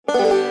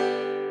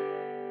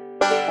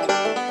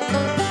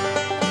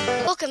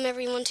Welcome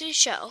everyone to the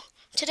show.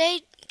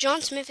 Today,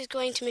 John Smith is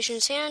going to Mission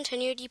San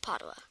Antonio de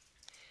Padua.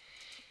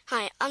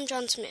 Hi, I'm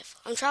John Smith.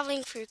 I'm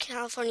traveling through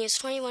California's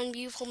 21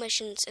 beautiful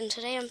missions, and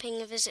today I'm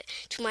paying a visit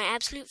to my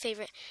absolute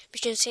favorite,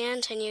 Mission San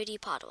Antonio de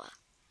Padua.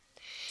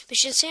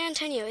 Mission San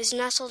Antonio is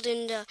nestled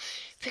in the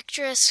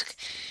picturesque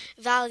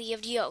Valley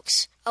of the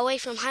Oaks, away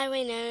from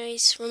highway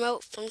noise,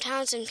 remote from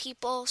towns and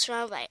people,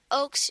 surrounded by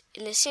oaks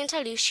in the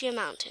Santa Lucia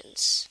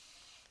Mountains.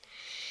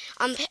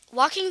 I'm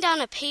walking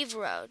down a paved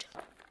road.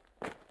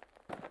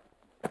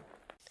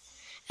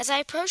 As I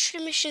approach the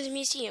Missions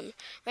Museum,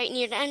 right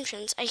near the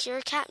entrance, I hear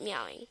a cat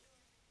meowing.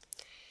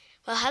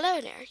 Well, hello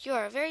there. You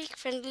are a very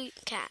friendly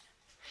cat.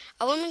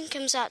 A woman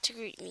comes out to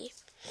greet me.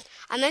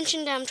 I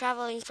mentioned that I'm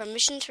traveling from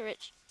mission to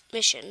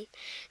mission,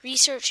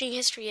 researching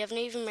history of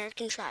Native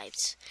American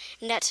tribes,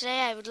 and that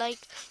today I would like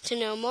to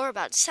know more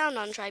about the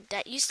Salnon tribe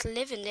that used to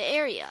live in the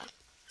area.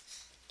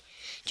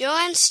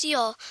 Joanne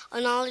Steele,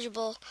 a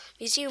knowledgeable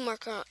museum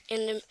worker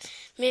and the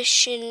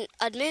mission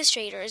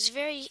administrator, is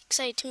very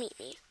excited to meet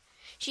me.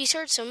 She's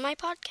heard some of my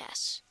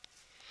podcasts.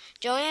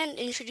 Joanne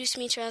introduced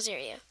me to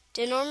Rosario,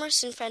 the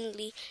enormous and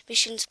friendly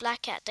mission's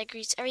black cat that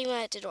greets everyone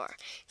at the door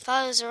and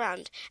follows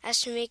around as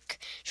to make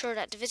sure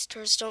that the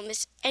visitors don't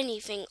miss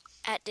anything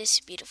at this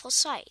beautiful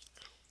site.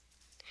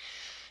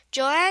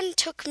 Joanne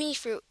took me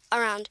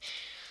around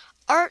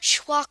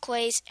arch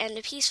walkways and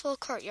a peaceful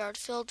courtyard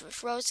filled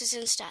with roses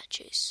and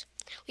statues.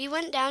 We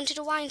went down to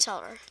the wine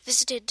cellar,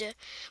 visited the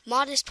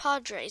modest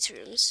Padres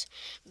rooms,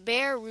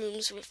 bare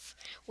rooms with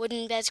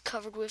wooden beds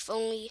covered with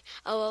only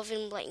a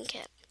woven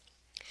blanket.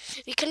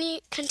 We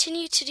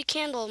continued to the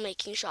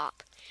candle-making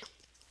shop.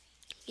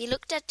 We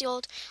looked at the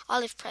old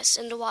olive press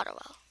and the water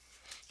well.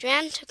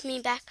 Joanne took me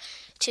back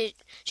to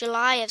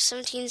July of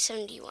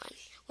 1771,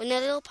 when a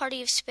little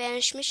party of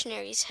Spanish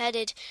missionaries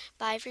headed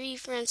by 3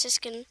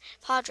 Franciscan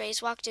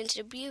Padres walked into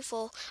the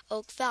beautiful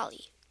Oak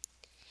Valley.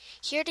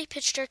 Here they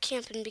pitched their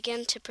camp and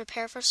began to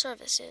prepare for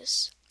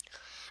services.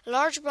 A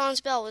large bronze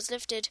bell was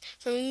lifted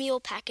from a mule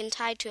pack and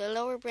tied to a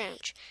lower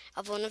branch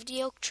of one of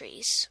the oak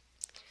trees.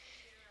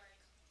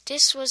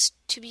 This was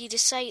to be the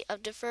site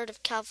of the third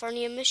of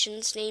California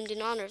missions named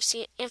in honor of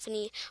St.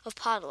 Anthony of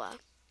Padua.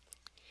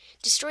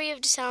 The story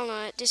of the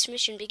Salnon at this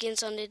mission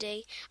begins on the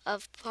day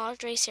of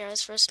Padre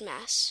Sarah's first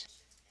Mass.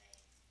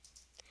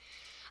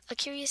 A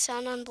curious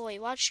Salnon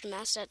boy watched the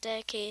Mass that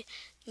dedicated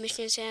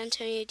Mission San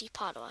Antonio de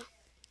Padua.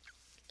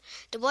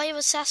 The boy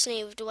was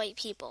fascinated with the white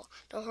people,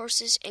 their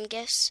horses, and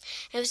gifts,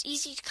 and it was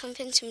easy to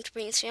convince him to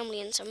bring his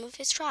family and some of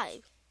his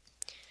tribe.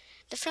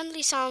 The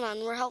friendly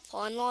Salnon were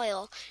helpful and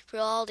loyal through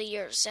all the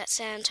years that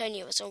San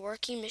Antonio was a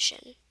working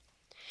mission.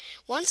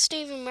 Once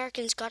Native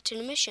Americans got to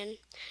the mission,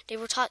 they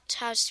were taught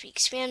how to speak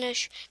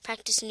Spanish,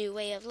 practice a new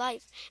way of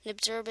life, and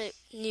observe a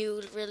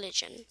new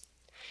religion.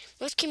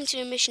 Most came to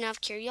the mission out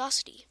of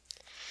curiosity.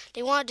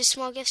 They wanted the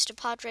small gifts the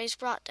Padres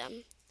brought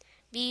them: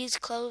 beads,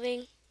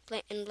 clothing,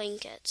 and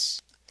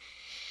blankets.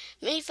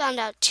 Many found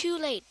out too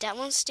late that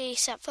once they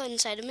set foot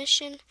inside a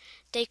mission,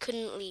 they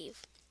couldn't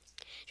leave.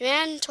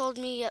 Joanne told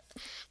me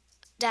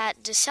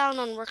that the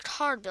Salnon worked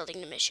hard building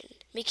the mission,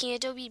 making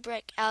adobe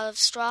brick out of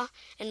straw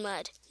and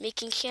mud,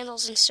 making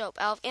candles and soap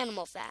out of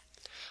animal fat,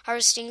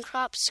 harvesting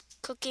crops,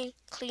 cooking,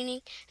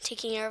 cleaning, and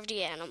taking care of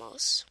the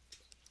animals.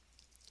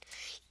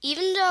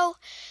 Even though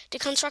the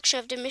construction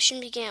of the mission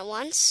began at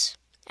once,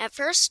 at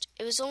first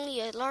it was only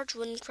a large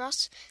wooden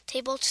cross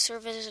table to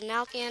serve as an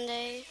altar and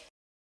a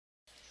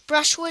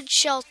brushwood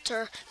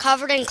shelter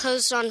covered and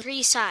closed on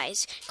 3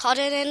 sides, called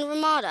an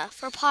enramada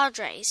for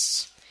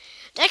Padres.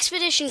 The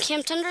expedition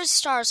camped under the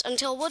stars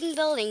until wooden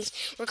buildings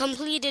were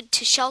completed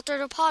to shelter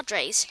the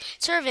Padres,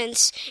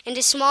 servants, and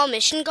the small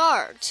mission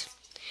guards.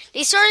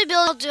 They started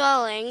building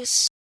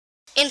dwellings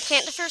and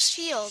plant the first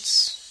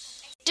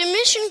fields. The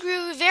mission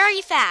grew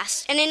very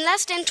fast, and in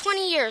less than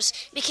 20 years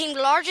became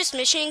the largest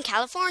mission in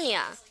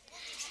California.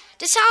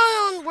 The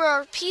Salnon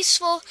were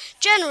peaceful,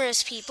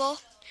 generous people.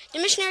 The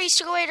missionaries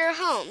took away their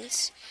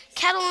homes.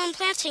 Cattle and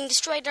planting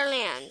destroyed their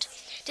land.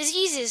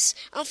 Diseases,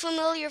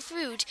 unfamiliar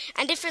food,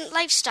 and different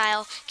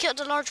lifestyle killed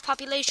a large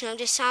population of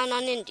the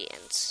Salnon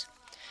Indians.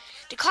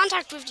 The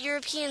contact with the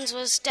Europeans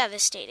was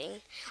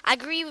devastating. I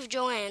agree with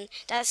Joanne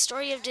that the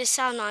story of the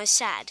Salnon is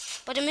sad,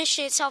 but the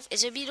mission itself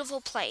is a beautiful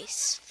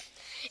place.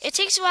 It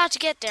takes a while to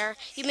get there.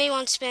 You may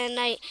want to spend a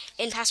night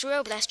in Paso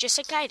Robles just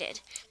like I did,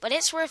 but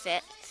it's worth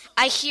it.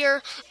 I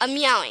hear a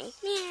meowing.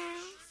 Meow.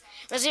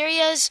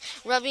 Rosario's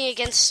rubbing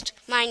against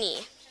my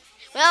knee.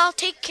 Well,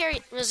 take care,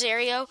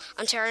 Rosario,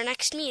 until our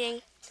next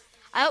meeting.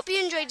 I hope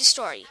you enjoyed the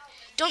story.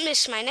 Don't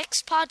miss my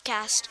next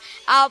podcast.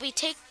 I'll be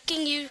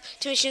taking you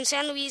to Mission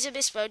San Luis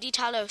Obispo de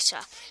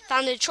Tolosa,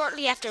 founded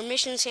shortly after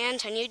Mission San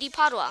Antonio de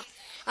Padua.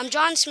 I'm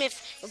John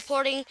Smith,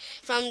 reporting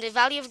from the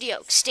Valley of the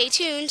Oaks. Stay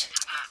tuned.